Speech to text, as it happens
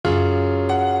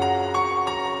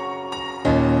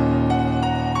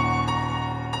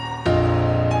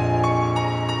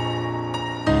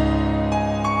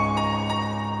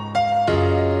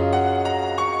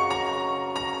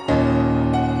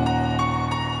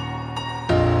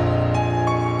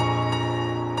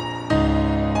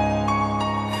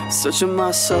Searching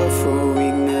myself for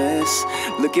weakness,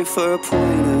 looking for a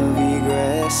point of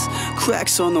egress.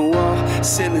 Cracks on the wall,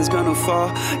 ceiling's gonna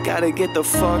fall. Gotta get the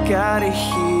fuck out of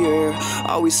here.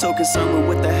 Always so concerned with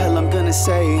what the hell I'm gonna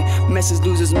say. Message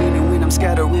loses meaning when I'm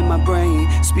scattering my brain.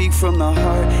 Speak from the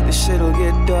heart, the shit'll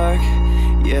get dark.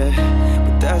 Yeah,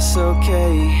 but that's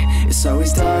okay. It's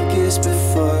always darkest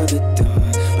before the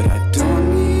dawn, but I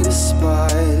don't need a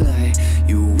spotlight.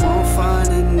 You won't find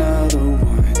another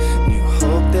one. You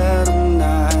hope that I'm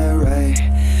not right.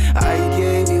 I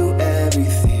gave you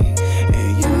everything,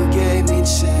 and you gave me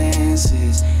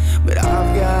chances, but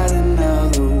I've got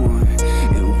another one,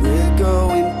 and we're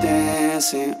going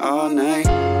dancing all night,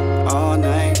 all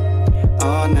night,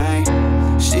 all night.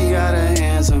 She got her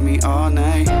hands on me all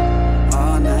night,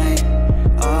 all night,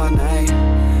 all night.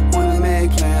 Wanna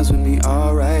make plans with me,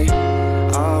 alright,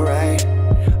 alright,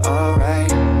 alright.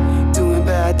 Doing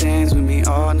bad things with me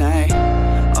all night,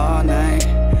 all night,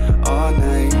 all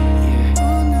night, yeah.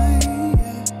 All night,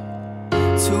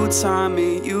 yeah.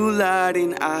 Two-timin, you lied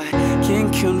and I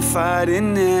can't confide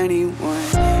in anyone.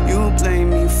 You blame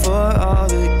me for all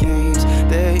the games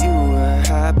that you were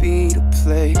happy to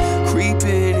play.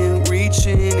 Creeping and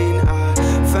reaching and I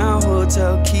found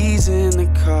hotel keys in the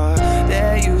car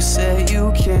that you said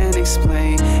you can't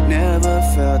explain. Never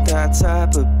felt that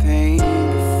type of pain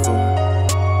before.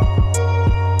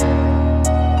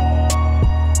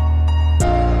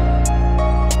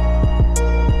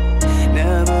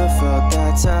 Never felt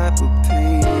that type of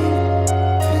pain.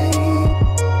 Pain,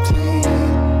 pain,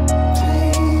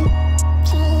 pain, pain.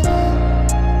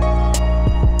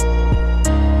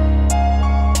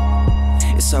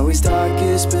 It's always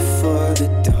darkest before the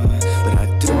dawn, but I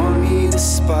don't need the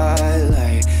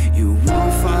spotlight. You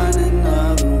won't find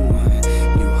another one.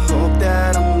 You hope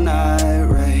that I'm not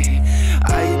right.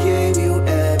 I gave you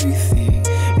everything,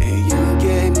 and you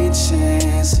gave me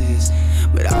chances,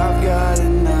 but I've got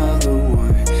another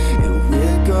one, and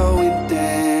we're going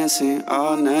dancing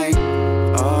all night,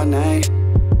 all night,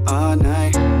 all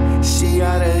night. She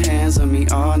got her hands on me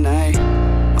all night,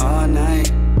 all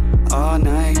night, all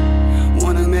night.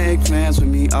 Wanna make plans with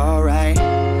me, alright,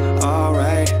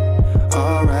 alright,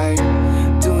 alright.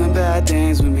 Doing bad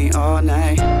things with me all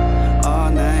night, all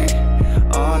night,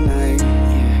 all night,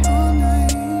 yeah. All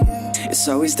night, yeah. It's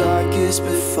always darkest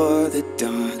before the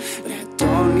dawn, but I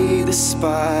don't need the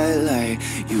spotlight.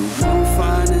 You won't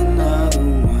find another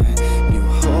one. You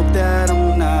hope that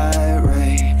I'm not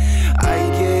right. I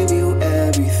gave you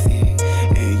everything,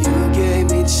 and you gave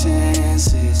me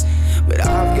chances, but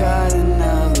I've got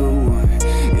another one,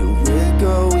 and we're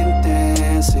going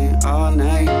dancing all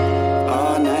night,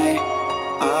 all night,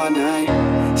 all night.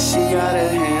 She got her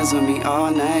hands on me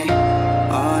all night,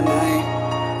 all night,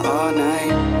 all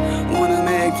night. Wanna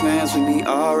make plans with me,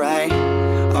 alright.